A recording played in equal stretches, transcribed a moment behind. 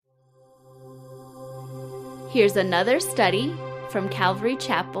Here's another study from Calvary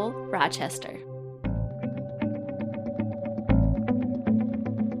Chapel, Rochester.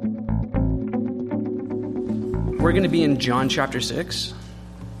 We're going to be in John chapter 6.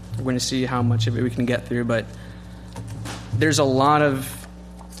 We're going to see how much of it we can get through, but there's a lot of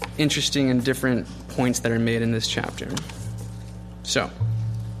interesting and different points that are made in this chapter. So,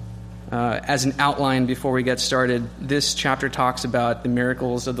 as an outline before we get started, this chapter talks about the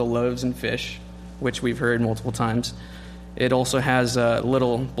miracles of the loaves and fish, which we've heard multiple times. It also has a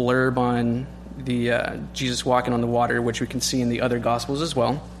little blurb on the Jesus walking on the water, which we can see in the other Gospels as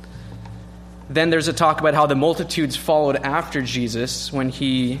well. Then there's a talk about how the multitudes followed after Jesus when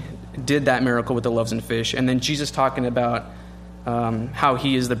he did that miracle with the loaves and fish, and then Jesus talking about how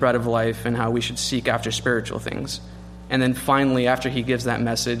he is the bread of life and how we should seek after spiritual things. And then finally, after he gives that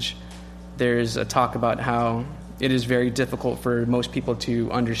message, there's a talk about how it is very difficult for most people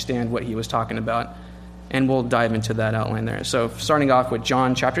to understand what he was talking about. And we'll dive into that outline there. So starting off with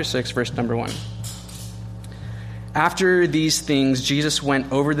John chapter 6, verse number 1. After these things, Jesus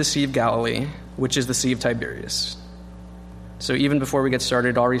went over the Sea of Galilee, which is the Sea of Tiberias. So even before we get started,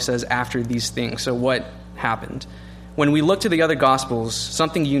 it already says after these things. So what happened? When we look to the other Gospels,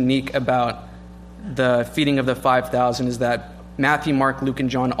 something unique about the feeding of the 5,000 is that Matthew, Mark, Luke, and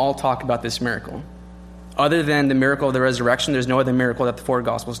John all talk about this miracle. Other than the miracle of the resurrection, there's no other miracle that the four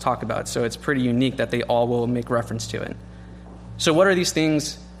Gospels talk about. So it's pretty unique that they all will make reference to it. So what are these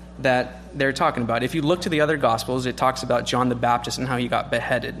things that they're talking about? If you look to the other Gospels, it talks about John the Baptist and how he got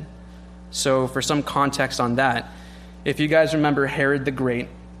beheaded. So for some context on that, if you guys remember Herod the Great,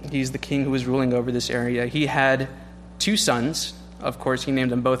 he's the king who was ruling over this area. He had two sons. Of course, he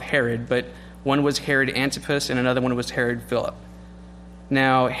named them both Herod, but one was Herod Antipas and another one was Herod Philip.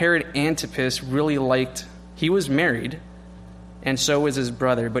 Now, Herod Antipas he was married, and so was his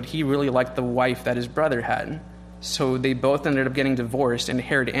brother, but he really liked the wife that his brother had. So they both ended up getting divorced, and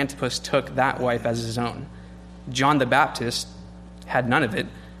Herod Antipas took that wife as his own. John the Baptist had none of it,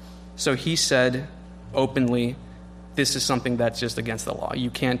 so he said openly, this is something that's just against the law. You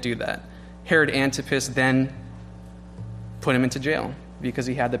can't do that. Herod Antipas then put him into jail because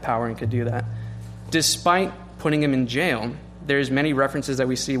he had the power and could do that. Despite putting him in jail, there's many references that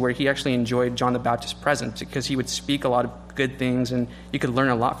we see where he actually enjoyed John the Baptist's presence because he would speak a lot of good things and you could learn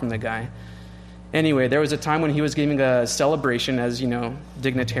a lot from the guy. Anyway, there was a time when he was giving a celebration, as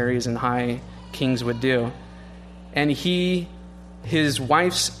dignitaries and high kings would do. And his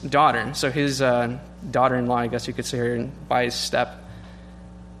wife's daughter, so his daughter-in-law, I guess you could say her by his step,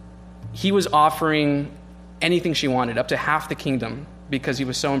 he was offering anything she wanted, up to half the kingdom, because he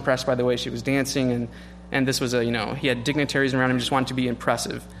was so impressed by the way she was dancing, and this was he had dignitaries around him, just wanted to be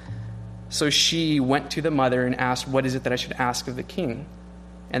impressive. So she went to the mother and asked, what is it that I should ask of the king?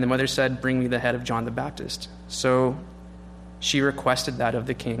 And the mother said, bring me the head of John the Baptist. So she requested that of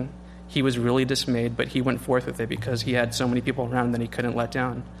the king. He was really dismayed, but he went forth with it because he had so many people around him that he couldn't let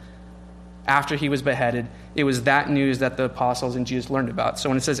down. After he was beheaded, it was that news that the apostles and Jesus learned about. So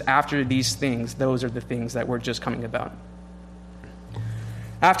when it says after these things, those are the things that were just coming about.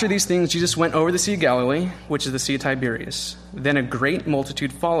 After these things, Jesus went over the Sea of Galilee, which is the Sea of Tiberias. Then a great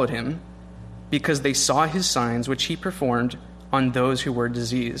multitude followed him because they saw his signs, which he performed on those who were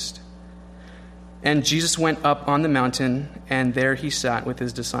diseased. And Jesus went up on the mountain, and there he sat with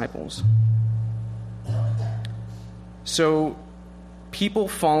his disciples. So people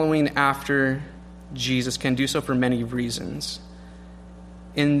following after Jesus can do so for many reasons.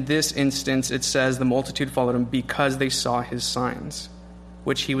 In this instance, it says the multitude followed him because they saw his signs,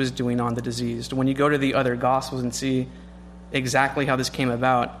 which he was doing on the diseased. When you go to the other Gospels and see exactly how this came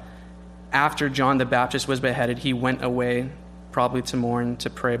about, after John the Baptist was beheaded, he went away probably to mourn, to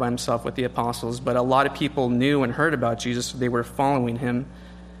pray by himself with the apostles. But a lot of people knew and heard about Jesus, so they were following him.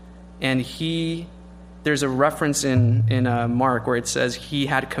 And there's a reference in Mark where it says he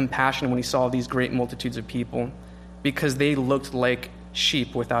had compassion when he saw these great multitudes of people because they looked like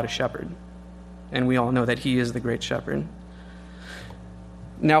sheep without a shepherd. And we all know that he is the great shepherd.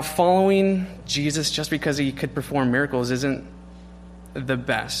 Now, following Jesus just because he could perform miracles isn't the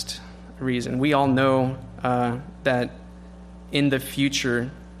best reason. We all know that in the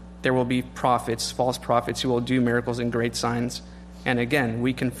future there will be prophets, false prophets, who will do miracles and great signs. And again,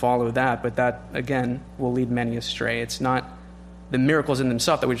 we can follow that, but that, again, will lead many astray. It's not the miracles in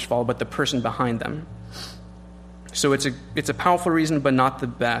themselves that we should follow, but the person behind them. So it's a powerful reason, but not the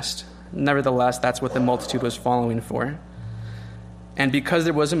best. Nevertheless, that's what the multitude was following for. And because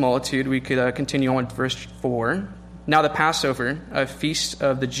there was a multitude, we could continue on with verse 4. Now the Passover, a feast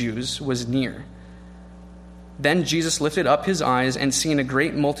of the Jews, was near. Then Jesus lifted up his eyes, and seeing a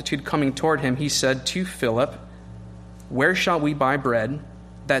great multitude coming toward him, he said to Philip, "Where shall we buy bread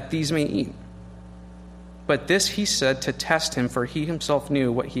that these may eat?" But this he said to test him, for he himself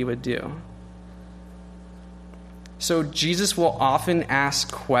knew what he would do. So Jesus will often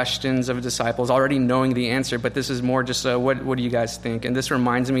ask questions of disciples, already knowing the answer, but this is more just what do you guys think? And this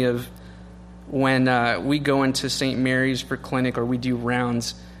reminds me of when we go into St. Mary's for clinic, or we do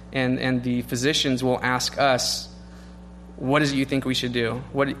rounds, and the physicians will ask us, what is it you think we should do?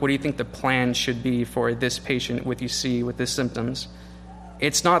 What do you think the plan should be for this patient with UC, with these symptoms?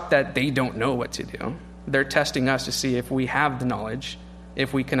 It's not that they don't know what to do. They're testing us to see if we have the knowledge,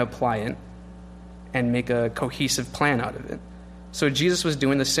 if we can apply it, and make a cohesive plan out of it. So Jesus was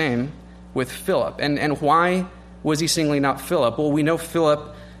doing the same with Philip. And why was he singling out Philip? Well, we know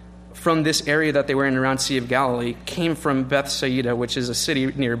Philip, from this area that they were in around Sea of Galilee, came from Bethsaida, which is a city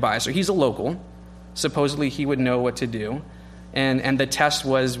nearby. So he's a local. Supposedly he would know what to do. And the test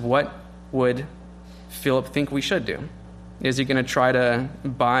was, what would Philip think we should do? Is he going to try to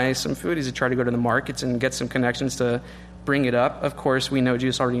buy some food? Is he try to go to the markets and get some connections to bring it up? Of course, we know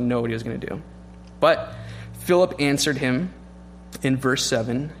Jesus already knew what he was going to do. But Philip answered him in verse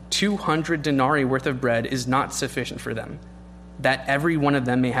 7, 200 denarii worth of bread is not sufficient for them, that every one of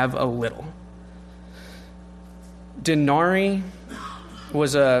them may have a little. Denarii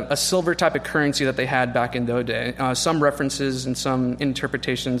was a silver type of currency that they had back in those days. Some references and some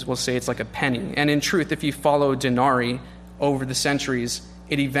interpretations will say it's like a penny. And in truth, if you follow denarii over the centuries,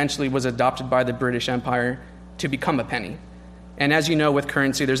 it eventually was adopted by the British Empire to become a penny. And as you know, with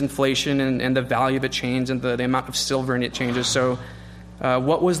currency, there's inflation, and the value of it changes, and the amount of silver in it changes. So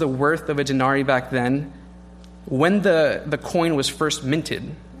what was the worth of a denarii back then? When the coin was first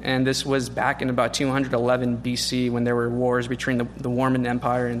minted, and this was back in about 211 BC, when there were wars between the Roman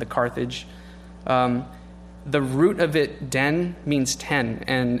Empire and the Carthage, the root of it, den, means 10,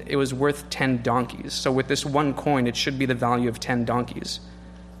 and it was worth 10 donkeys. So with this one coin, it should be the value of 10 donkeys.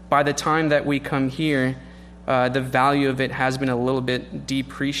 By the time that we come here, the value of it has been a little bit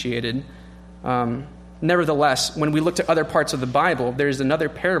depreciated. Nevertheless, when we look to other parts of the Bible, there's another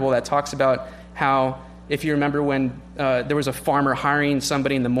parable that talks about how, if you remember when there was a farmer hiring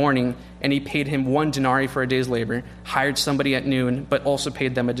somebody in the morning, and he paid him 1 denarii for a day's labor, hired somebody at noon, but also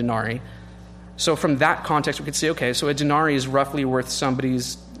paid them a denarii. So from that context, we could say, okay, so a denarii is roughly worth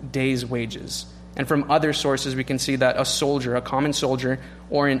somebody's day's wages. And from other sources, we can see that a soldier, a common soldier,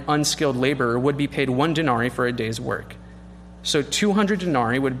 or an unskilled laborer would be paid 1 denarii for a day's work. So 200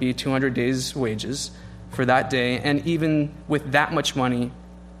 denarii would be 200 days' wages for that day. And even with that much money,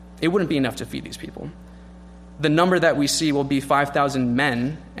 it wouldn't be enough to feed these people. The number that we see will be 5,000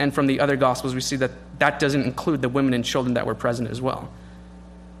 men. And from the other Gospels, we see that that doesn't include the women and children that were present as well.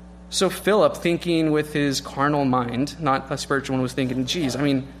 So Philip, thinking with his carnal mind, not a spiritual one, was thinking, geez,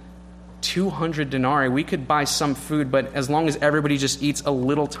 200 denarii, we could buy some food, but as long as everybody just eats a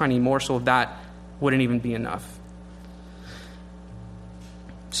little tiny morsel of that, wouldn't even be enough.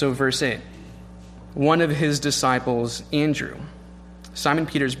 So verse 8, one of his disciples, Andrew, Simon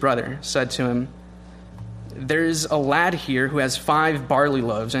Peter's brother, said to him, "There's a lad here who has 5 barley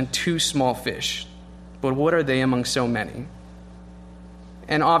loaves and 2 small fish, but what are they among so many?"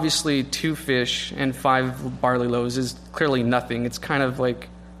 And obviously 2 fish and 5 barley loaves is clearly nothing. It's kind of like,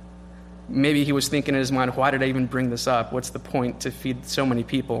 maybe he was thinking in his mind, why did I even bring this up? What's the point to feed so many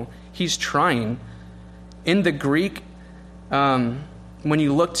people? He's trying. In the Greek, when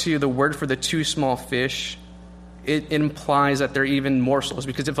you look to the word for the 2 small fish, it implies that they're even morsels,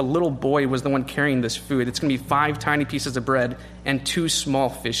 because if a little boy was the one carrying this food, it's going to be 5 tiny pieces of bread and 2 small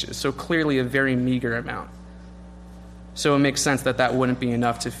fishes. So clearly a very meager amount. So it makes sense that that wouldn't be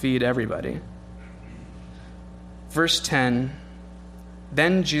enough to feed everybody. Verse 10,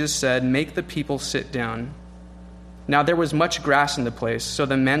 then Jesus said, "Make the people sit down." Now there was much grass in the place, so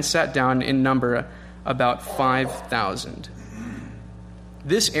the men sat down in number about 5,000.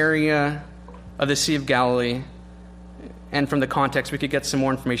 This area of the Sea of Galilee, and from the context, we could get some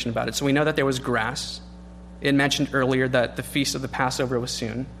more information about it. So we know that there was grass. It mentioned earlier that the feast of the Passover was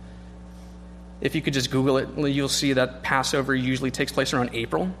soon. If you could just Google it, you'll see that Passover usually takes place around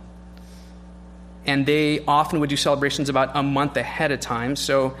April. And they often would do celebrations about a month ahead of time.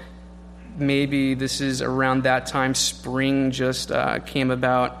 So maybe this is around that time. Spring just came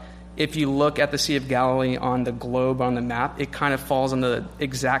about. If you look at the Sea of Galilee on the globe, on the map, it kind of falls on the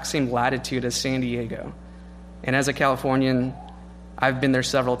exact same latitude as San Diego. And as a Californian, I've been there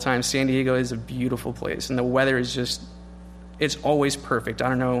several times. San Diego is a beautiful place. And the weather is just, it's always perfect. I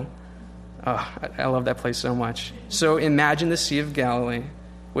don't know. I love that place so much. So imagine the Sea of Galilee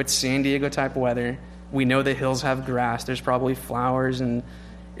with San Diego type weather, We know the hills have grass. There's probably flowers and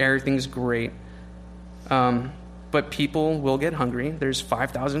everything's great. But people will get hungry. There's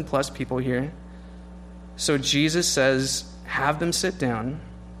 5,000 plus people here. So Jesus says, have them sit down.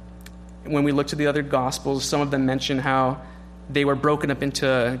 When we look to the other Gospels, some of them mention how they were broken up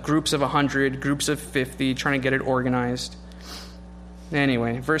into groups of 100, groups of 50, trying to get it organized.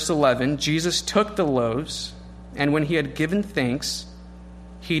 Anyway, verse 11, Jesus took the loaves, and when he had given thanks,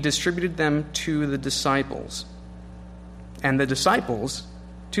 he distributed them to the disciples, and the disciples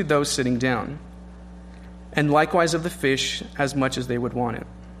to those sitting down, and likewise of the fish as much as they would want it.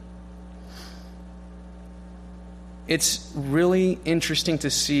 It's really interesting to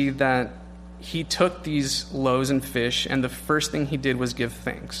see that he took these loaves and fish, and the first thing he did was give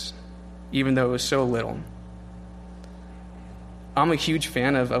thanks, even though it was so little. I'm a huge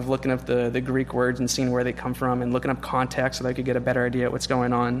fan of looking up the Greek words and seeing where they come from and looking up context so that I could get a better idea of what's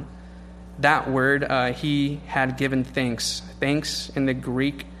going on. That word, he had given thanks. Thanks in the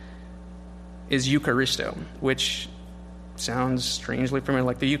Greek is Eucharisto, which sounds strangely familiar,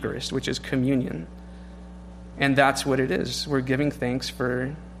 like the Eucharist, which is communion. And that's what it is. We're giving thanks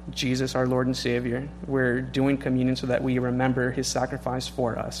for Jesus, our Lord and Savior. We're doing communion so that we remember his sacrifice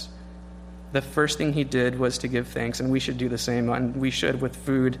for us. The first thing he did was to give thanks, and we should do the same, and we should with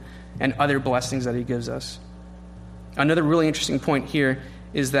food and other blessings that he gives us. Another really interesting point here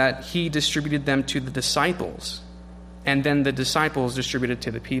is that he distributed them to the disciples, and then the disciples distributed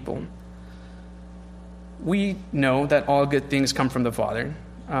to the people. We know that all good things come from the Father.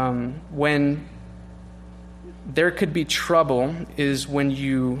 When there could be trouble is when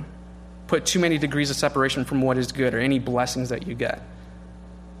you put too many degrees of separation from what is good or any blessings that you get.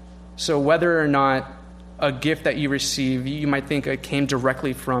 So whether or not a gift that you receive, you might think it came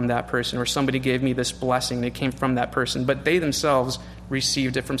directly from that person, or somebody gave me this blessing, it came from that person, but they themselves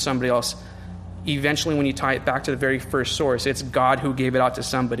received it from somebody else. Eventually, when you tie it back to the very first source, it's God who gave it out to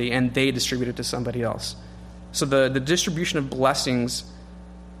somebody, and they distributed it to somebody else. So the distribution of blessings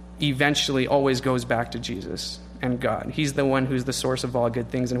eventually always goes back to Jesus and God. He's the one who's the source of all good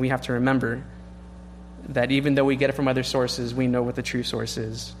things, and we have to remember that even though we get it from other sources, we know what the true source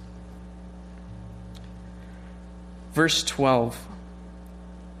is. Verse 12.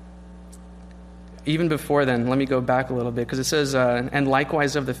 Even before then, let me go back a little bit, because it says, and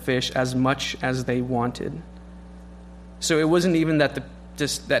likewise of the fish as much as they wanted. So it wasn't even that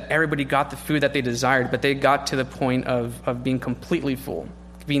that everybody got the food that they desired, but they got to the point of being completely full,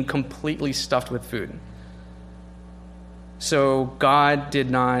 being completely stuffed with food. So God did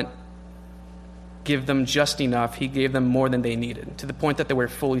not give them just enough. He gave them more than they needed, to the point that they were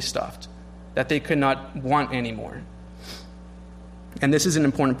fully stuffed, that they could not want any more. And this is an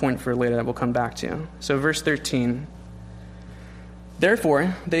important point for later that we'll come back to. So verse 13.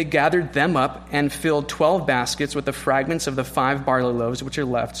 Therefore, they gathered them up and filled 12 baskets with the fragments of the 5 barley loaves which are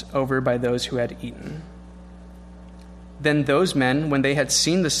left over by those who had eaten. Then those men, when they had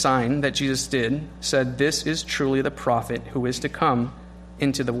seen the sign that Jesus did, said, "This is truly the prophet who is to come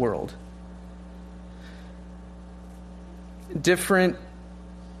into the world." Different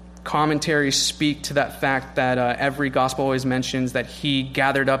commentaries speak to that fact that every gospel always mentions that he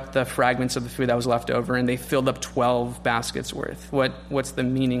gathered up the fragments of the food that was left over, and they filled up 12 baskets worth. What's the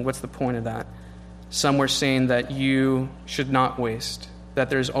meaning? What's the point of that? Some were saying that you should not waste, that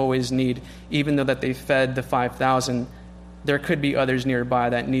there's always need. Even though that they fed the 5,000, there could be others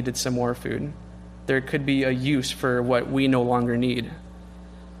nearby that needed some more food. There could be a use for what we no longer need.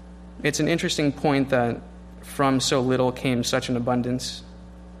 It's an interesting point that from so little came such an abundance.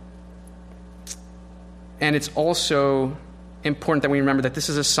 And it's also important that we remember that this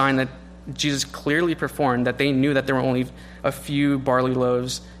is a sign that Jesus clearly performed, that they knew that there were only a few barley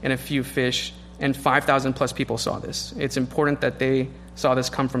loaves and a few fish, and 5,000 plus people saw this. It's important that they saw this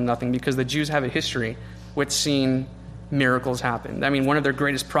come from nothing, because the Jews have a history with seeing miracles happen. I mean, one of their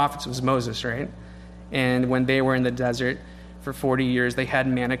greatest prophets was Moses, right? And when they were in the desert for 40 years, they had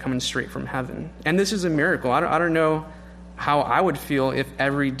manna coming straight from heaven. And this is a miracle. I don't know how I would feel if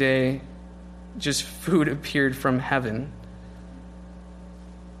every day just food appeared from heaven.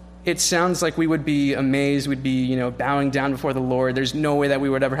 It sounds like we would be amazed, we'd be, bowing down before the Lord. There's no way that we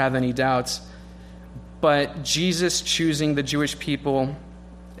would ever have any doubts. But Jesus choosing the Jewish people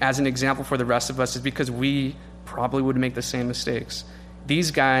as an example for the rest of us is because we probably would make the same mistakes.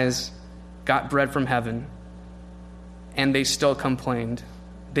 These guys got bread from heaven, and they still complained.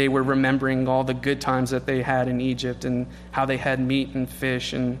 They were remembering all the good times that they had in Egypt and how they had meat and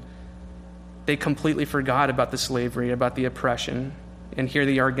fish, and they completely forgot about the slavery, about the oppression. And here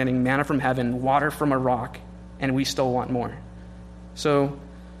they are getting manna from heaven, water from a rock, and we still want more. So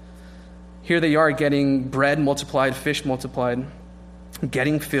Here they are getting bread multiplied, fish multiplied,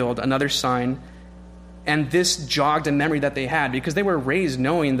 getting filled, another sign. And this jogged a memory that they had because they were raised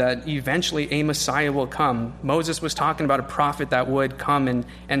knowing that eventually a Messiah will come. Moses was talking about a prophet that would come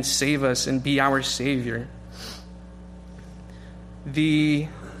and save us and be our Savior. The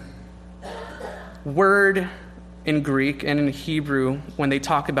word in Greek and in Hebrew, when they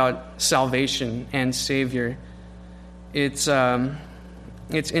talk about salvation and Savior, it's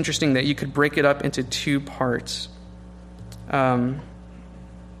interesting that you could break it up into two parts.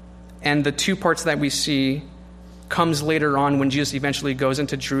 And the two parts that we see comes later on when Jesus eventually goes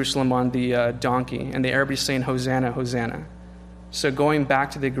into Jerusalem on the donkey, and everybody's saying, Hosanna, Hosanna. So going back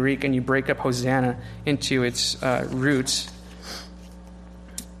to the Greek, and you break up Hosanna into its roots,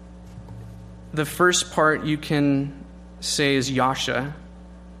 the first part you can say is Yasha,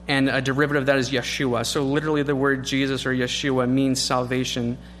 and a derivative of that is Yeshua. So literally the word Jesus or Yeshua means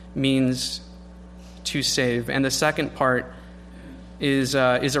salvation, means to save. And the second part is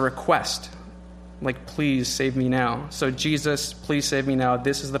a request, like, please save me now. So Jesus, please save me now.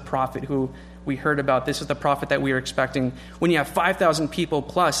 This is the prophet who we heard about. This is the prophet that we are expecting. When you have 5,000 people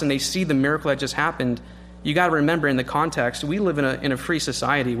plus and they see the miracle that just happened, you got to remember in the context, we live in a free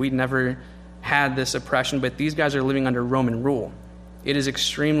society. We never had this oppression, but these guys are living under Roman rule. It is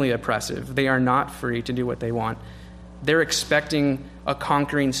extremely oppressive. They are not free to do what they want. They're expecting a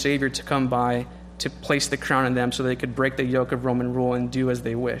conquering Savior to come by to place the crown on them so they could break the yoke of Roman rule and do as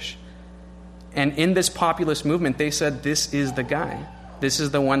they wish. And in this populist movement, they said, this is the guy. This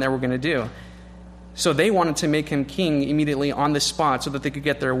is the one that we're going to do. So they wanted to make him king immediately on the spot so that they could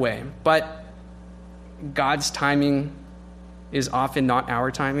get their way. But God's timing is often not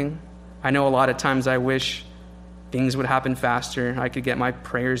our timing. I know a lot of times I wish things would happen faster. I could get my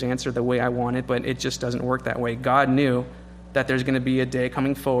prayers answered the way I wanted, but it just doesn't work that way. God knew that there's going to be a day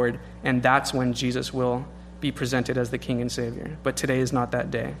coming forward, and that's when Jesus will be presented as the King and Savior. But today is not that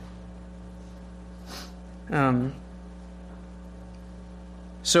day.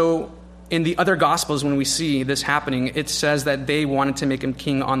 So in the other Gospels, when we see this happening, it says that they wanted to make him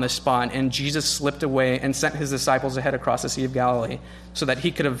king on the spot, and Jesus slipped away and sent his disciples ahead across the Sea of Galilee so that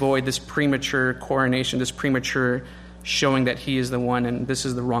he could avoid this premature coronation, this premature showing that he is the one and this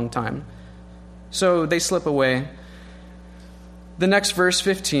is the wrong time. So they slip away. The next verse,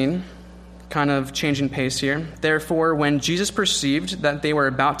 15, kind of changing pace here. Therefore, when Jesus perceived that they were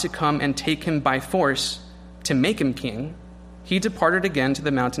about to come and take him by force to make him king, he departed again to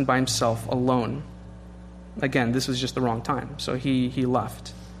the mountain by himself alone. Again, this was just the wrong time, so he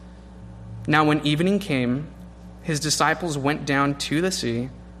left. Now when evening came, his disciples went down to the sea,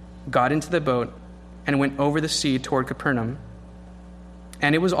 got into the boat, and went over the sea toward Capernaum.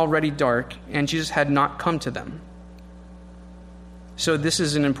 And it was already dark, and Jesus had not come to them. So this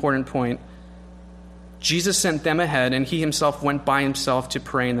is an important point. Jesus sent them ahead, and he himself went by himself to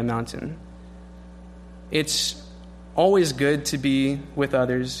pray in the mountain. It's always good to be with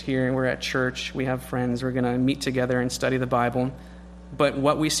others here. We're at church. We have friends. We're going to meet together and study the Bible. But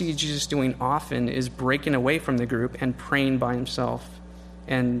what we see Jesus doing often is breaking away from the group and praying by himself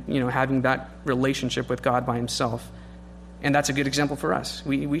and, having that relationship with God by himself. And that's a good example for us.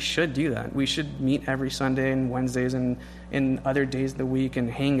 We should do that. We should meet every Sunday and Wednesdays and in other days of the week and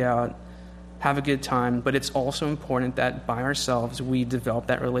hang out, have a good time. But it's also important that by ourselves we develop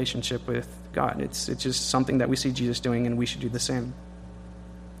that relationship with God. It's just something that we see Jesus doing, and we should do the same.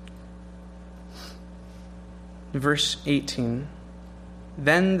 Verse 18.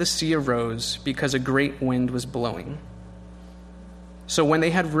 Then the sea arose because a great wind was blowing. So when they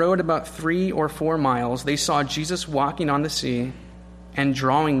had rowed about 3 or 4 miles, they saw Jesus walking on the sea and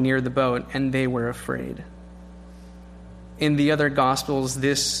drawing near the boat, and they were afraid. In the other Gospels,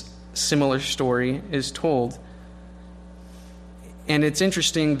 this similar story is told. And it's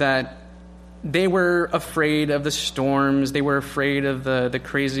interesting that they were afraid of the storms. They were afraid of the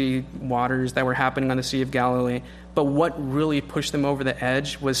crazy waters that were happening on the Sea of Galilee. But what really pushed them over the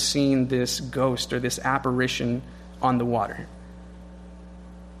edge was seeing this ghost or this apparition on the water.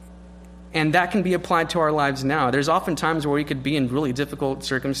 And that can be applied to our lives now. There's often times where we could be in really difficult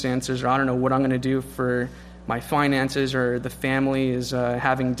circumstances, or I don't know what I'm going to do for my finances, or the family is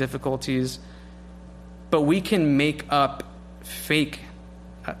having difficulties. But we can make up fake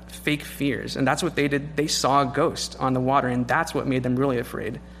fears. And that's what they did. They saw a ghost on the water, and that's what made them really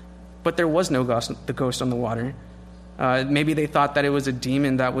afraid. But there was no ghost on the water. Maybe they thought that it was a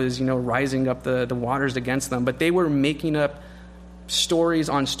demon that was, rising up the waters against them. But they were making up stories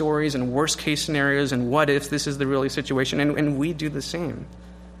on stories and worst case scenarios and what if this is the really situation. And we do the same.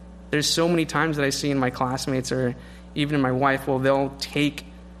 There's so many times that I see in my classmates or even in my wife, they'll take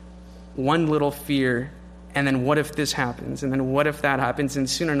one little fear, and then what if this happens, and then what if that happens, and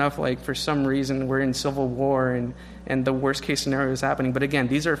soon enough, like for some reason, we're in civil war, and the worst case scenario is happening. But again,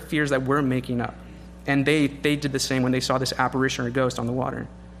 these are fears that we're making up. And they did the same when they saw this apparition or ghost on the water.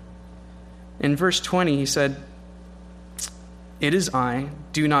 In verse 20, he said, "It is I,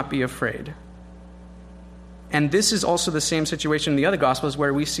 do not be afraid." And this is also the same situation in the other Gospels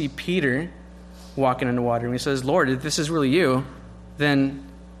where we see Peter walking in the water. And he says, "Lord, if this is really you, then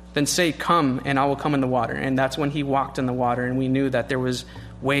say, 'Come,' and I will come in the water." And that's when he walked in the water, and we knew that there was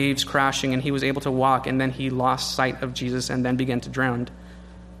waves crashing, and he was able to walk, and then he lost sight of Jesus and then began to drown.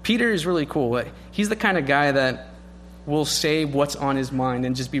 Peter is really cool. He's the kind of guy that will say what's on his mind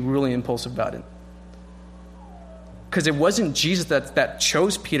and just be really impulsive about it. Because it wasn't Jesus that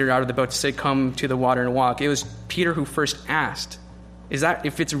chose Peter out of the boat to say, "Come to the water and walk." It was Peter who first asked,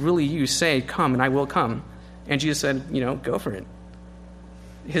 "If it's really you, say, 'Come,' and I will come." And Jesus said, "Go for it."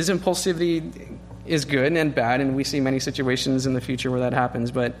 His impulsivity is good and bad, and we see many situations in the future where that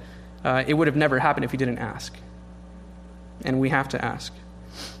happens, but it would have never happened if he didn't ask. And we have to ask.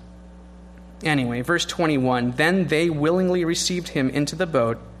 Anyway, verse 21, "Then they willingly received him into the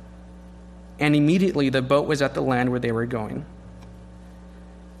boat, and immediately the boat was at the land where they were going."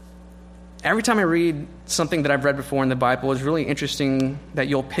 Every time I read something that I've read before in the Bible, it's really interesting that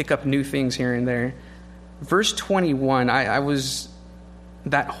you'll pick up new things here and there. Verse 21,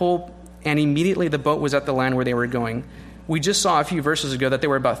 and immediately the boat was at the land where they were going. We just saw a few verses ago that they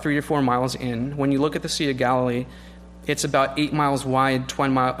were about 3 to 4 miles in. When you look at the Sea of Galilee, it's about 8 miles wide,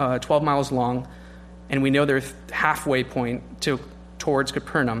 12 miles long, and we know they're halfway point towards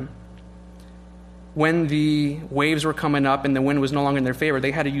Capernaum. When the waves were coming up and the wind was no longer in their favor, they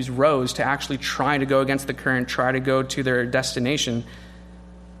had to use rows to actually try to go against the current, try to go to their destination.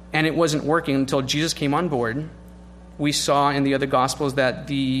 And it wasn't working until Jesus came on board. We saw in the other Gospels that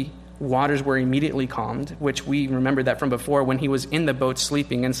the waters were immediately calmed, which we remember that from before when he was in the boat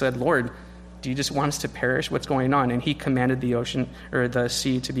sleeping and said, "Lord, do you just want us to perish? What's going on?" And he commanded the ocean or the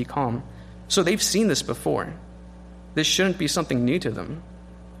sea to be calm. So they've seen this before. This shouldn't be something new to them.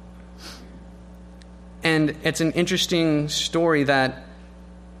 And it's an interesting story that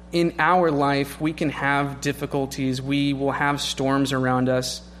in our life, we can have difficulties. We will have storms around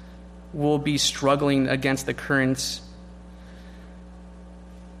us. We'll be struggling against the currents.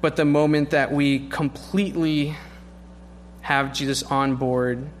 But the moment that we completely have Jesus on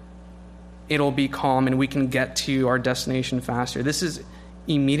board, it'll be calm and we can get to our destination faster. This is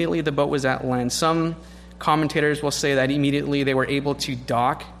immediately the boat was at land. Some commentators will say that immediately they were able to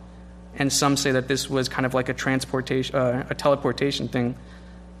dock, and some say that this was kind of like a teleportation thing.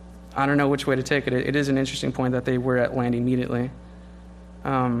 I don't know which way to take it. It is an interesting point that they were at land immediately.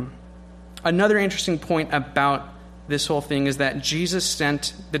 Another interesting point about this whole thing is that Jesus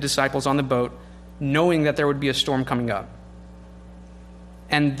sent the disciples on the boat knowing that there would be a storm coming up.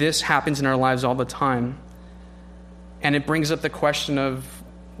 And this happens in our lives all the time. And it brings up the question of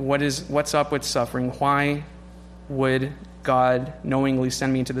what's up with suffering? Why would God knowingly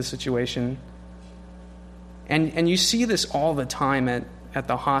send me into this situation? And you see this all the time at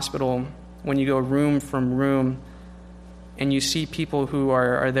the hospital when you go room from room and you see people who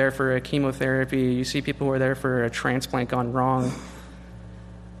are there for a chemotherapy, you see people who are there for a transplant gone wrong.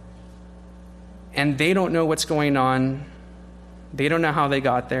 And they don't know what's going on. They don't know how they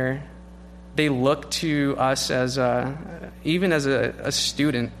got there. They look to us even as a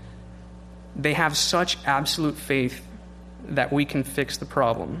student. They have such absolute faith that we can fix the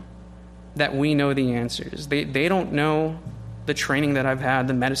problem, that we know the answers. They don't know the training that I've had,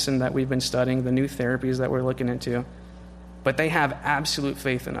 the medicine that we've been studying, the new therapies that we're looking into, but they have absolute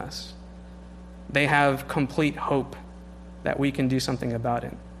faith in us. They have complete hope that we can do something about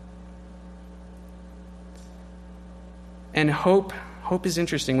it. And hope is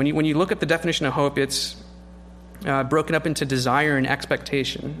interesting. When you look at the definition of hope, it's broken up into desire and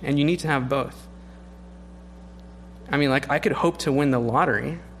expectation, and you need to have both. I mean, I could hope to win the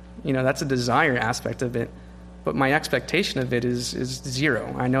lottery. That's a desire aspect of it, but my expectation of it is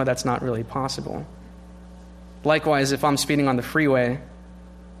zero. I know that's not really possible. Likewise, if I'm speeding on the freeway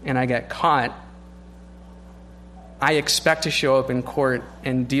and I get caught, I expect to show up in court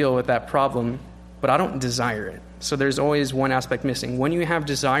and deal with that problem, but I don't desire it. So there's always one aspect missing. When you have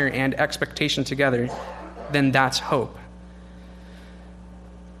desire and expectation together, then that's hope.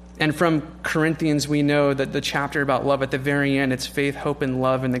 And from Corinthians, we know that the chapter about love at the very end, it's faith, hope, and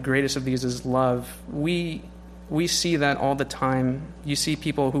love, and the greatest of these is love. We see that all the time. You see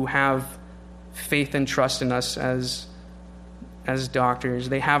people who have faith and trust in us as doctors.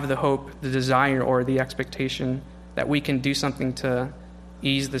 They have the hope, the desire, or the expectation that we can do something to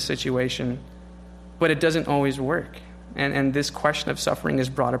ease the situation, but it doesn't always work. And this question of suffering is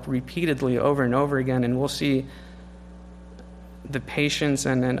brought up repeatedly over and over again, and we'll see the patients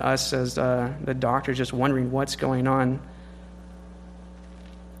and then us as the doctor just wondering what's going on.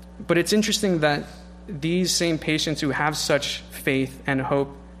 But it's interesting that these same patients who have such faith and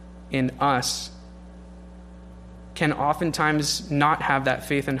hope in us can oftentimes not have that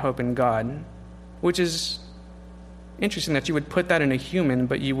faith and hope in God, which is interesting that you would put that in a human,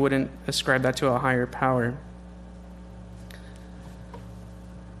 but you wouldn't ascribe that to a higher power.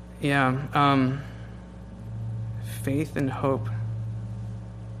 Faith and hope.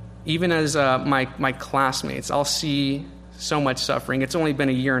 Even as my classmates, I'll see so much suffering. It's only been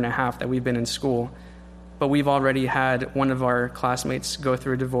a year and a half that we've been in school, but we've already had one of our classmates go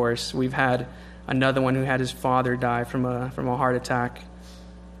through a divorce. We've had another one who had his father die from a heart attack.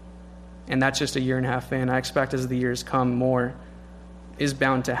 And that's just a year and a half in. I expect as the years come, more is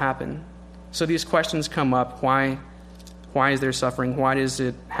bound to happen. So these questions come up. Why is there suffering? Why does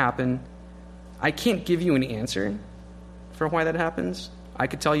it happen? I can't give you an answer for why that happens. I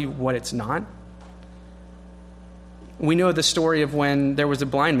could tell you what it's not. We know the story of when there was a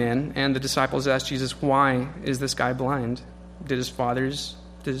blind man and the disciples asked Jesus, why is this guy blind? Did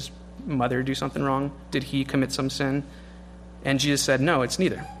his mother do something wrong? Did he commit some sin? And Jesus said, no, it's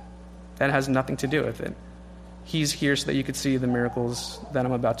neither. That has nothing to do with it. He's here so that you could see the miracles that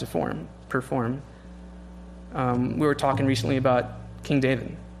I'm about to perform. We were talking recently about King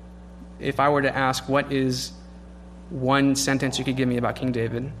David. If I were to ask what is one sentence you could give me about King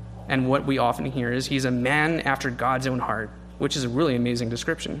David, and what we often hear is he's a man after God's own heart, which is a really amazing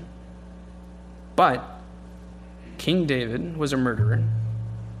description. But King David was a murderer.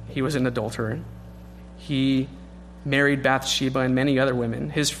 He was an adulterer. He married Bathsheba and many other women.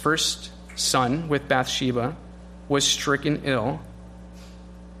 His first son with Bathsheba was stricken ill.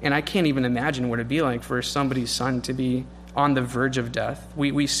 And I can't even imagine what it'd be like for somebody's son to be on the verge of death.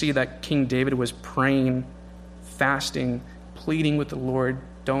 We see that King David was praying, fasting, pleading with the Lord,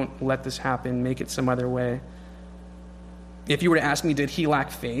 don't let this happen, make it some other way. If you were to ask me, did he lack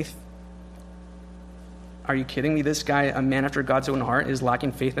faith? Are you kidding me? This guy, a man after God's own heart, is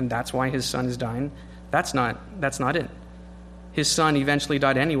lacking faith, and that's why his son is dying? That's not it. His son eventually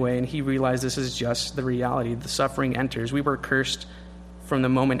died anyway, and he realized this is just the reality. The suffering enters. We were cursed from the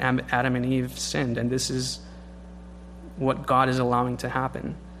moment Adam and Eve sinned, and this is what God is allowing to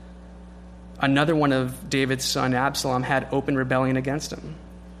happen. Another one of David's son, Absalom, had open rebellion against him.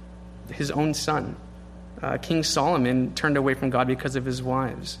 His own son. King Solomon turned away from God because of his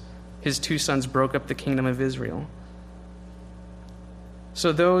wives. His two sons broke up the kingdom of Israel. So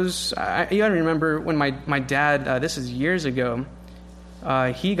you got to remember when my dad, this is years ago,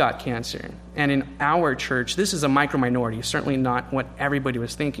 he got cancer. And in our church, this is a micro-minority, certainly not what everybody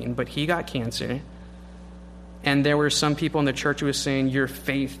was thinking, but he got cancer. And there were some people in the church who were saying, your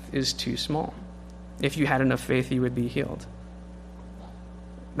faith is too small. If you had enough faith, you would be healed.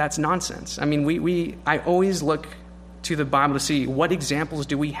 That's nonsense. I mean, I always look to the Bible to see what examples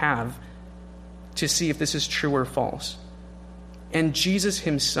do we have to see if this is true or false. And Jesus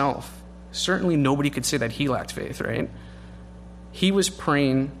himself, certainly nobody could say that he lacked faith, right? He was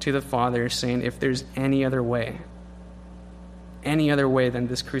praying to the Father saying, if there's any other way than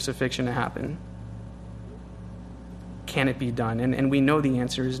this crucifixion to happen, can it be done? And we know the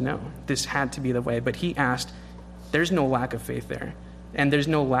answer is no. This had to be the way. But he asked, there's no lack of faith there. And there's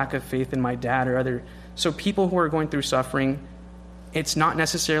no lack of faith in my dad or other. So people who are going through suffering, it's not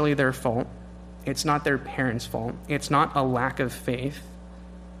necessarily their fault. It's not their parents' fault. It's not a lack of faith.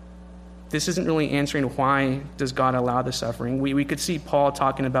 This isn't really answering why does God allow the suffering. We could see Paul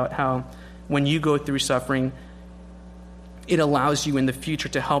talking about how when you go through suffering, it allows you in the future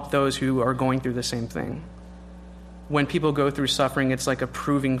to help those who are going through the same thing. When people go through suffering, it's like a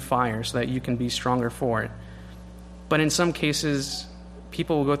proving fire so that you can be stronger for it. But in some cases,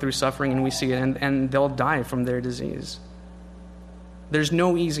 people will go through suffering and we see it and they'll die from their disease. There's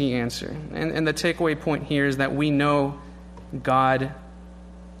no easy answer. And the takeaway point here is that we know God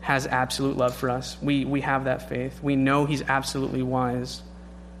has absolute love for us. We have that faith. We know he's absolutely wise.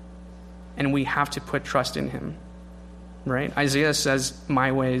 And we have to put trust in him. Right? Isaiah says,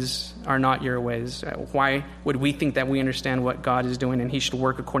 my ways are not your ways. Why would we think that we understand what God is doing and he should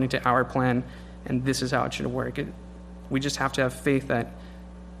work according to our plan and this is how it should work? We just have to have faith that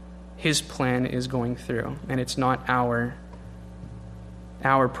his plan is going through and it's not our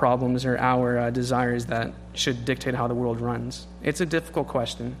problems or our desires that should dictate how the world runs. It's a difficult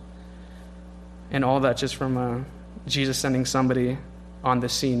question. And all that just from Jesus sending somebody on the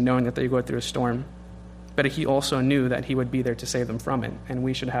scene knowing that they go through a storm. but he also knew that he would be there to save them from it, and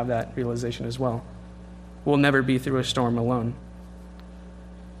we should have that realization as well. We'll never be through a storm alone.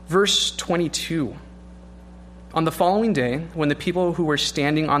 Verse 22. On the following day, when the people who were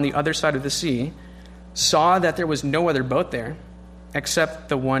standing on the other side of the sea saw that there was no other boat there, except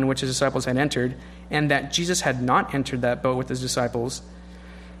the one which his disciples had entered, and that Jesus had not entered that boat with his disciples,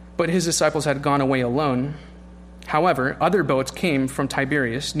 but his disciples had gone away alone. However, other boats came from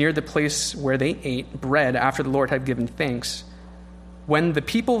Tiberias, near the place where they ate bread after the Lord had given thanks. When the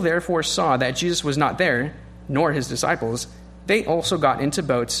people therefore saw that Jesus was not there, nor his disciples, they also got into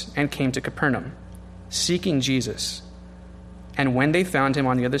boats and came to Capernaum, seeking Jesus. And when they found him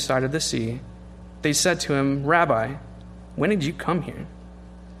on the other side of the sea, they said to him, "Rabbi, when did you come here?"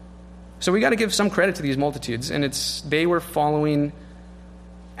 So we got to give some credit to these multitudes, and they were following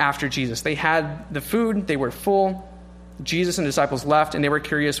after Jesus. They had the food, they were full. Jesus and the disciples left, and they were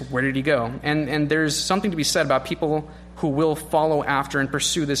curious, where did he go? And there's something to be said about people who will follow after and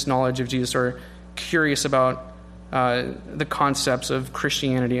pursue this knowledge of Jesus, or curious about the concepts of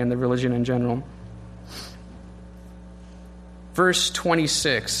Christianity and the religion in general. Verse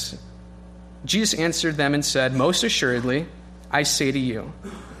 26, Jesus answered them and said, "Most assuredly, I say to you,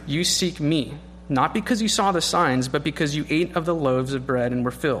 you seek me, not because you saw the signs, but because you ate of the loaves of bread and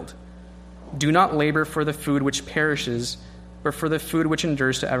were filled. Do not labor for the food which perishes, but for the food which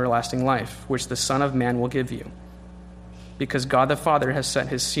endures to everlasting life, which the Son of Man will give you, because God the Father has set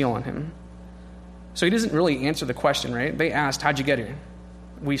his seal on him." So he doesn't really answer the question, right? They asked, "How'd you get here?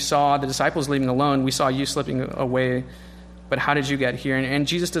 We saw the disciples leaving alone. We saw you slipping away, but how did you get here?" And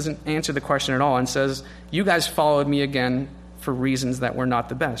Jesus doesn't answer the question at all and says, "You guys followed me again for reasons that were not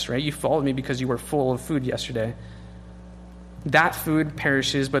the best, right? You followed me because you were full of food yesterday. That food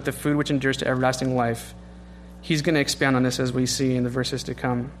perishes, but the food which endures to everlasting life." He's going to expand on this as we see in the verses to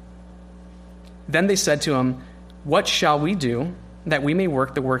come. Then they said to him, "What shall we do that we may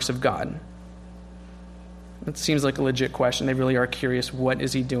work the works of God?" It seems like a legit question. They really are curious, what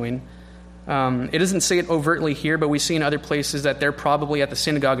is he doing? It doesn't say it overtly here, but we see in other places that they're probably at the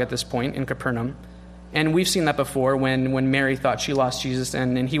synagogue at this point in Capernaum. And we've seen that before when Mary thought she lost Jesus,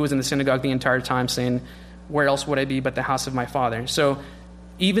 and he was in the synagogue the entire time saying, "Where else would I be but the house of my Father?" So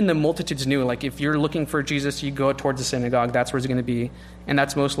even the multitudes knew, like, if you're looking for Jesus, you go towards the synagogue, that's where it's going to be, and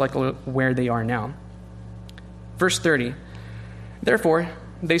that's most likely where they are now. Verse 30, "Therefore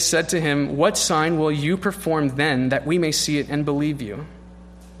they said to him, 'What sign will you perform then, that we may see it and believe you?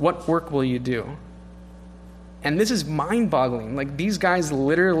 What work will you do?'" And this is mind-boggling. Like, these guys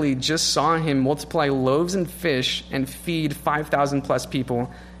literally just saw him multiply loaves and fish and feed 5,000 plus people,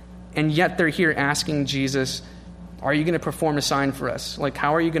 and yet they're here asking Jesus, "Are you going to perform a sign for us? Like,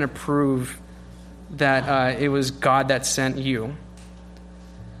 how are you going to prove that it was God that sent you?"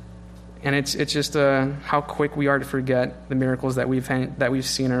 And it's just how quick we are to forget the miracles that we've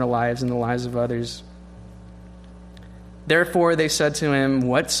seen in our lives and the lives of others. Therefore they said to him,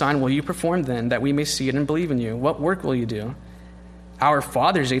 "What sign will you perform then, that we may see it and believe in you? What work will you do? Our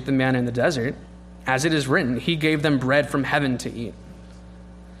fathers ate the manna in the desert. As it is written, he gave them bread from heaven to eat."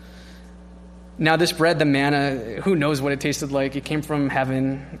 Now this bread, the manna, who knows what it tasted like? It came from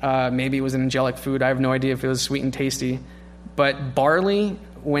heaven. Maybe it was an angelic food. I have no idea if it was sweet and tasty. But barley,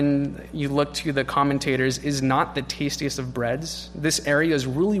 when you look to the commentators, is not the tastiest of breads. This area is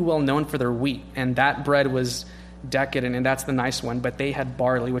really well known for their wheat, and that bread was decadent, and that's the nice one, but they had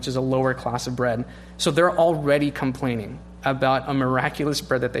barley, which is a lower class of bread. So they're already complaining about a miraculous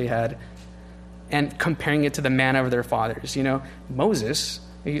bread that they had and comparing it to the manna of their fathers. You know, Moses,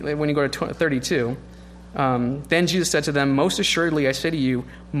 when you go to 32, then Jesus said to them, "Most assuredly I say to you,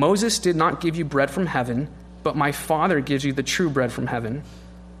 Moses did not give you bread from heaven, but my Father gives you the true bread from heaven.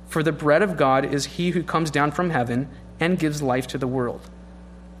 For the bread of God is he who comes down from heaven and gives life to the world."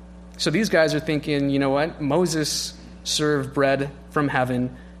 So these guys are thinking, you know what? Moses served bread from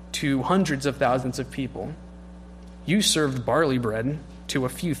heaven to hundreds of thousands of people. You served barley bread to a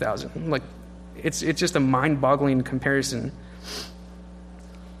few thousand. Like, it's just a mind-boggling comparison.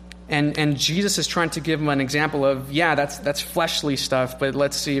 And Jesus is trying to give them an example of, yeah, that's fleshly stuff, but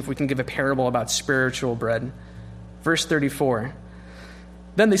let's see if we can give a parable about spiritual bread. Verse 34.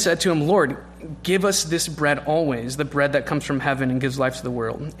 Then they said to him, "Lord, give us this bread always, the bread that comes from heaven and gives life to the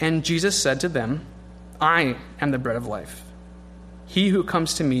world." And Jesus said to them, "I am the bread of life. He who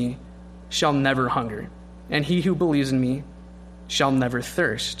comes to me shall never hunger, and he who believes in me shall never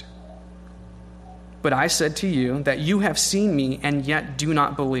thirst. But I said to you that you have seen me and yet do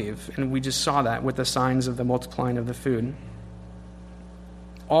not believe." And we just saw that with the signs of the multiplying of the food.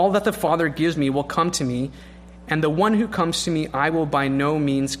 "All that the Father gives me will come to me, and the one who comes to me I will by no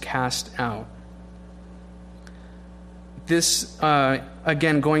means cast out." This,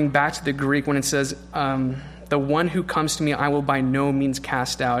 again, going back to the Greek, when it says, the one who comes to me, I will by no means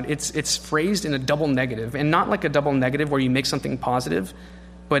cast out. It's phrased in a double negative, and not like a double negative where you make something positive,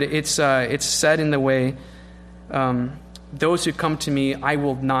 but it's said in the way, those who come to me, I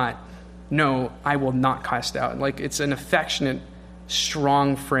will not cast out. Like, it's an affectionate,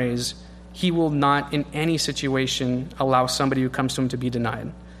 strong phrase. He will not, in any situation, allow somebody who comes to him to be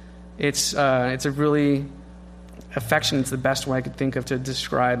denied. It's a really affectionate. It's the best way I could think of to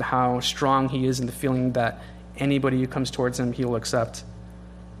describe how strong he is in the feeling that anybody who comes towards him, he will accept.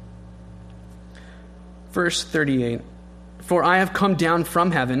 Verse 38, for I have come down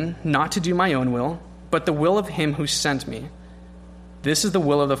from heaven, not to do my own will, but the will of him who sent me. This is the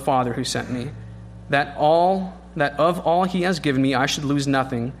will of the Father who sent me, that of all he has given me I should lose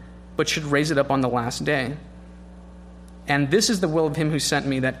nothing, but should raise it up on the last day. And this is the will of him who sent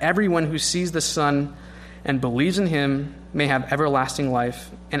me, that everyone who sees the Son and believes in him may have everlasting life,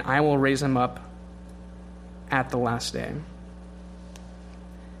 and I will raise him up at the last day.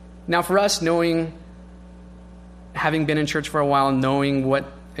 Now, for us, having been in church for a while, knowing what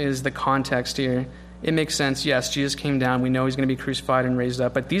is the context here, it makes sense. Yes, Jesus came down. We know he's going to be crucified and raised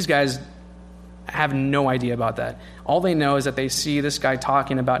up. But these guys have no idea about that. All they know is that they see this guy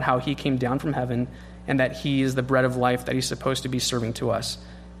talking about how he came down from heaven and that he is the bread of life that he's supposed to be serving to us.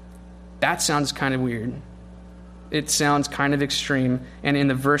 That sounds kind of weird. It sounds kind of extreme. And in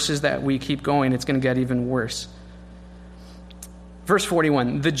the verses that we keep going, it's going to get even worse. Verse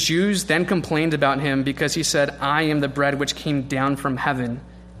 41, the Jews then complained about him because he said, I am the bread which came down from heaven.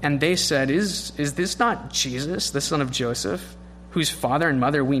 And they said, is this not Jesus, the son of Joseph, whose father and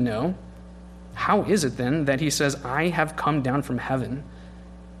mother we know? How is it then that he says, I have come down from heaven?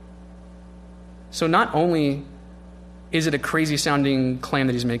 So not only is it a crazy sounding claim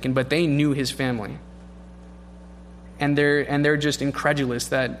that he's making, but they knew his family. And they're just incredulous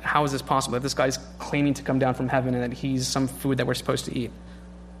that how is this possible, that this guy's claiming to come down from heaven and that he's some food that we're supposed to eat.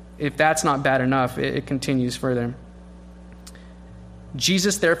 If that's not bad enough, it continues further.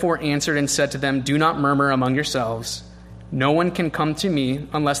 Jesus therefore answered and said to them, do not murmur among yourselves. No one can come to me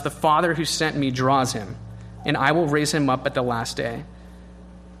unless the Father who sent me draws him, and I will raise him up at the last day.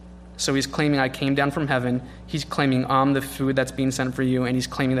 So he's claiming I came down from heaven. He's claiming I'm the food that's being sent for you, and he's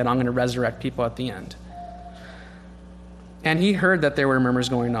claiming that I'm going to resurrect people at the end. And he heard that there were murmurs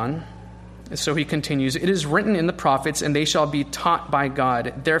going on. So he continues, it is written in the prophets, and they shall be taught by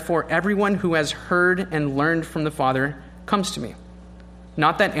God. Therefore, everyone who has heard and learned from the Father comes to me.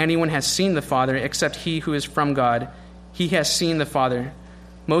 Not that anyone has seen the Father, except he who is from God. He has seen the Father.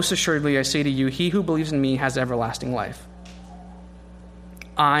 Most assuredly, I say to you, he who believes in me has everlasting life.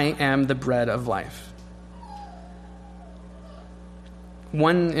 I am the bread of life.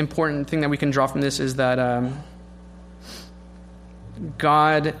 One important thing that we can draw from this is that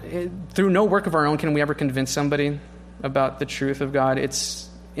God, through no work of our own can we ever convince somebody about the truth of God. It's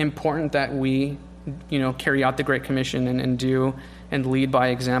important that we, carry out the Great Commission and do and lead by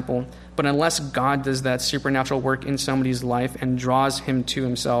example. But unless God does that supernatural work in somebody's life and draws him to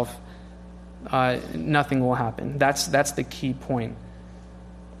himself, nothing will happen. That's the key point.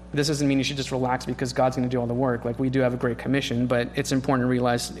 This doesn't mean you should just relax because God's going to do all the work. Like, we do have a Great Commission, but it's important to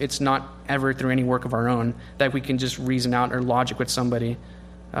realize it's not ever through any work of our own that we can just reason out or logic with somebody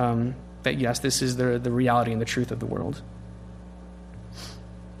that, yes, this is the reality and the truth of the world.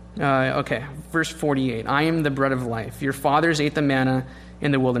 Okay, verse 48. I am the bread of life. Your fathers ate the manna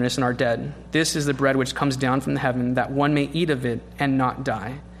in the wilderness and are dead. This is the bread which comes down from heaven, that one may eat of it and not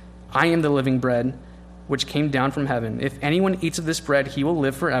die. I am the living bread which came down from heaven. If anyone eats of this bread, he will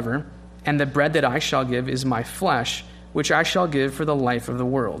live forever. And the bread that I shall give is my flesh, which I shall give for the life of the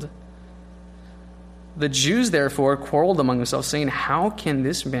world. The Jews therefore quarreled among themselves, saying, how can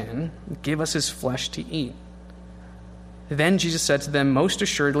this man give us his flesh to eat? Then Jesus said to them, most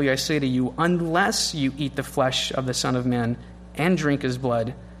assuredly I say to you, unless you eat the flesh of the Son of Man and drink his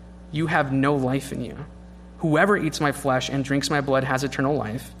blood, you have no life in you. Whoever eats my flesh and drinks my blood has eternal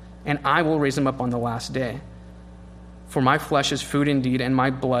life, and I will raise him up on the last day. For my flesh is food indeed, and my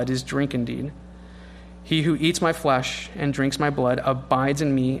blood is drink indeed. He who eats my flesh and drinks my blood abides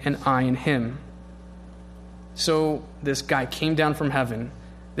in me, and I in him. So this guy came down from heaven.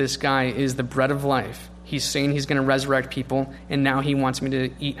 This guy is the bread of life. He's saying he's going to resurrect people, and now he wants me to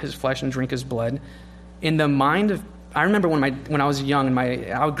eat his flesh and drink his blood. In the mind of, I remember when I was young,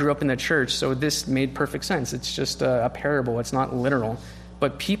 I grew up in the church, so this made perfect sense. It's just a parable. It's not literal.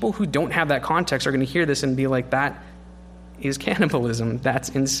 But people who don't have that context are going to hear this and be like, that is cannibalism. That's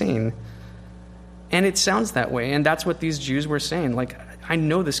insane. And it sounds that way, and that's what these Jews were saying. Like, I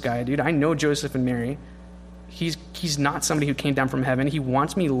know this guy, dude. I know Joseph and Mary. He's not somebody who came down from heaven. He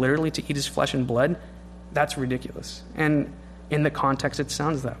wants me literally to eat his flesh and blood. That's ridiculous. And in the context, it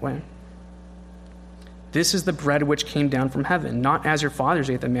sounds that way. This is the bread which came down from heaven, not as your fathers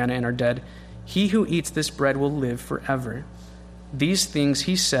ate the manna and are dead. He who eats this bread will live forever. These things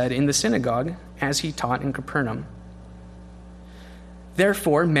he said in the synagogue as he taught in Capernaum.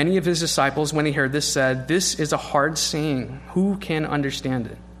 Therefore, many of his disciples, when they heard this, said, "This is a hard saying. Who can understand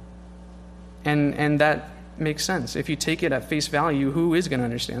it?" And that makes sense. If you take it at face value, who is going to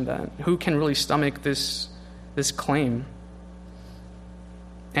understand that? Who can really stomach this claim?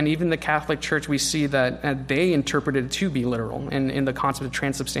 And even the Catholic Church, we see that they interpreted it to be literal in the concept of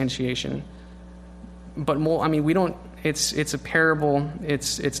transubstantiation. But we don't. It's a parable.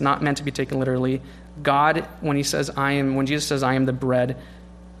 It's not meant to be taken literally. God, when Jesus says, "I am the bread,"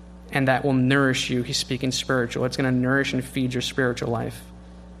 and that will nourish you, he's speaking spiritual. It's going to nourish and feed your spiritual life.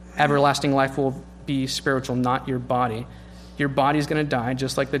 Everlasting life will be spiritual, not your body. Your body's going to die,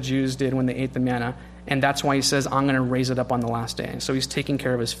 just like the Jews did when they ate the manna. And that's why he says, "I'm going to raise it up on the last day." So he's taking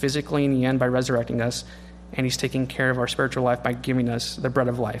care of us physically in the end by resurrecting us, and he's taking care of our spiritual life by giving us the bread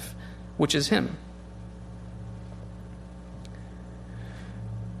of life, which is him.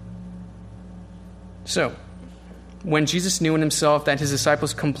 So, when Jesus knew in himself that his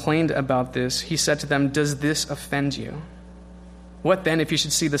disciples complained about this, he said to them, "Does this offend you? What then if you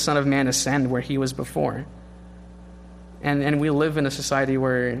should see the Son of Man ascend where he was before?" And we live in a society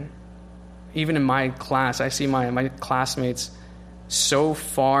where, even in my class, I see my classmates so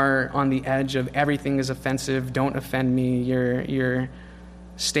far on the edge of everything is offensive, don't offend me, your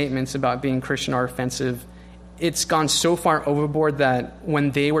statements about being Christian are offensive. It's gone so far overboard that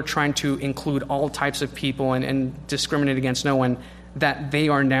when they were trying to include all types of people and discriminate against no one, that they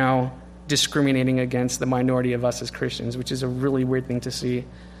are now discriminating against the minority of us as Christians, which is a really weird thing to see.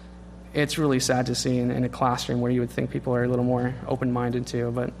 It's really sad to see in a classroom where you would think people are a little more open-minded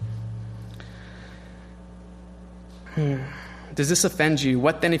too, but does this offend you?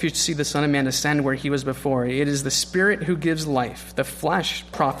 What then if you see the Son of Man ascend where he was before? It is the Spirit who gives life. The flesh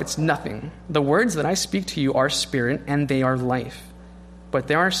profits nothing. The words that I speak to you are spirit, and they are life. But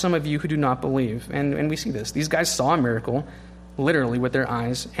there are some of you who do not believe. And we see this. These guys saw a miracle, literally with their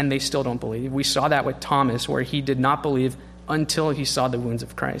eyes, and they still don't believe. We saw that with Thomas, where he did not believe until he saw the wounds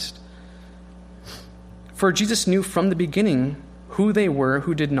of Christ. For Jesus knew from the beginning who they were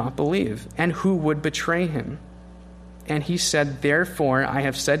who did not believe, and who would betray him. And he said, "Therefore I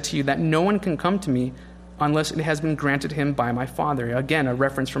have said to you that no one can come to me unless it has been granted him by my Father." Again, a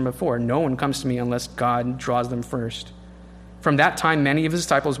reference from before. No one comes to me unless God draws them first. From that time, many of his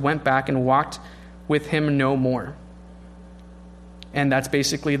disciples went back and walked with him no more. And that's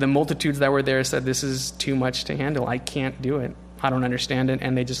basically the multitudes that were there said, "This is too much to handle. I can't do it. I don't understand it."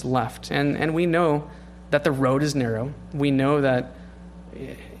 And they just left. And we know that the road is narrow. We know that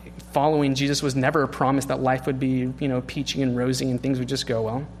following Jesus was never a promise that life would be, peachy and rosy and things would just go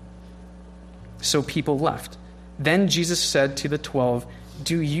well. So people left. Then Jesus said to the 12,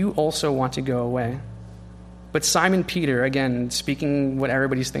 "Do you also want to go away?" But Simon Peter, again, speaking what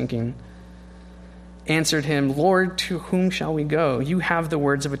everybody's thinking, answered him, "Lord, to whom shall we go? You have the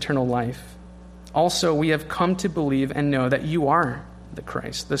words of eternal life. Also, we have come to believe and know that you are the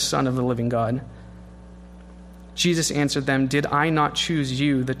Christ, the Son of the living God." Jesus answered them, "Did I not choose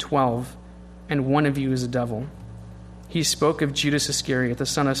you, the 12, and one of you is a devil?" He spoke of Judas Iscariot, the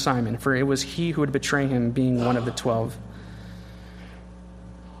son of Simon, for it was he who would betray him, being one of the 12.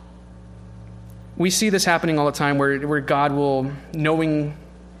 We see this happening all the time where God will, knowing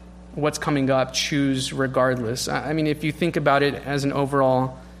what's coming up, choose regardless. I mean, if you think about it as an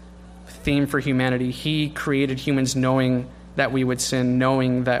overall theme for humanity, he created humans knowing that we would sin,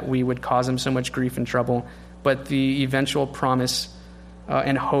 knowing that we would cause him so much grief and trouble. But the eventual promise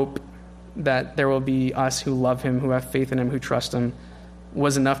and hope that there will be us who love him, who have faith in him, who trust him,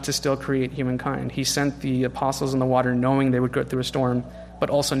 was enough to still create humankind. He sent the apostles in the water knowing they would go through a storm, but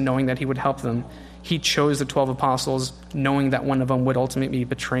also knowing that he would help them. He chose the 12 apostles knowing that one of them would ultimately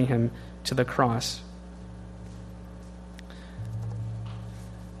betray him to the cross.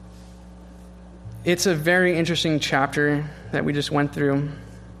 It's a very interesting chapter that we just went through.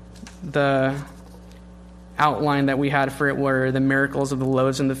 The outline that we had for it were the miracles of the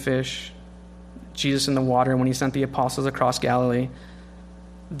loaves and the fish, Jesus in the water when he sent the apostles across Galilee,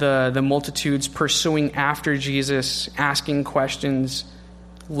 the multitudes pursuing after Jesus, asking questions,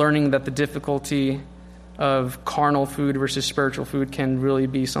 learning that the difficulty of carnal food versus spiritual food can really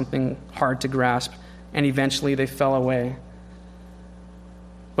be something hard to grasp, and eventually they fell away.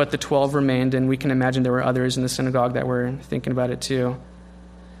 But the 12 remained, and we can imagine there were others in the synagogue that were thinking about it too.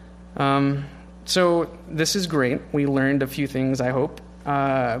 So this is great. We learned a few things, I hope.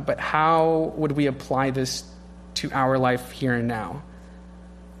 But how would we apply this to our life here and now?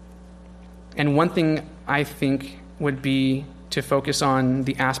 And one thing I think would be to focus on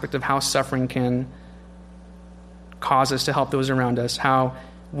the aspect of how suffering can cause us to help those around us, how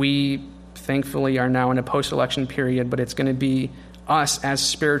we thankfully are now in a post-election period, but it's going to be us as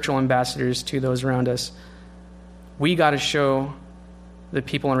spiritual ambassadors to those around us. We got to show the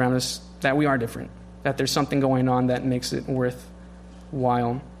people around us that we are different, that there's something going on that makes it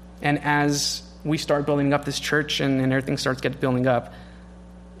worthwhile. And as we start building up this church and everything starts building up,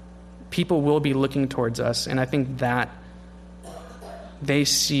 people will be looking towards us. And I think that they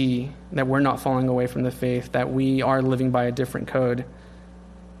see that we're not falling away from the faith, that we are living by a different code.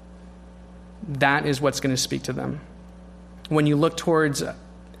 That is what's going to speak to them. When you look towards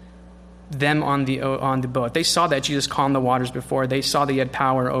them on the boat, they saw that Jesus calmed the waters before. They saw that he had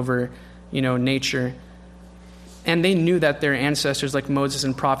power over, nature. And they knew that their ancestors like Moses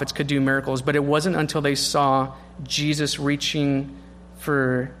and prophets could do miracles, but it wasn't until they saw Jesus reaching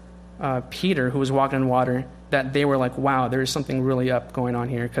for Peter, who was walking on water, that they were like, wow, there's something really up going on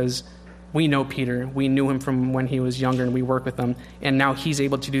here, because we know Peter. We knew him from when he was younger, and we work with him, and now he's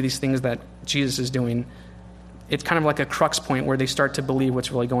able to do these things that Jesus is doing. It's kind of like a crux point where they start to believe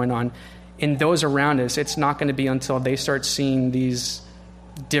what's really going on. In those around us, it's not going to be until they start seeing these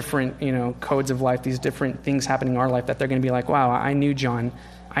different, codes of life, these different things happening in our life, that they're going to be like, wow, I knew John,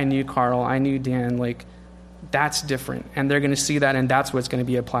 I knew Carl, I knew Dan, like, that's different. And they're going to see that, and that's what's going to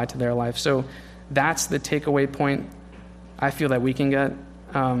be applied to their life. So that's the takeaway point I feel that we can get.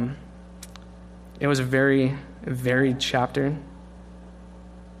 It was a very varied chapter,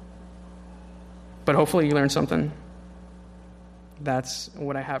 but hopefully you learned something. That's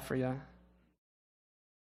what I have for you.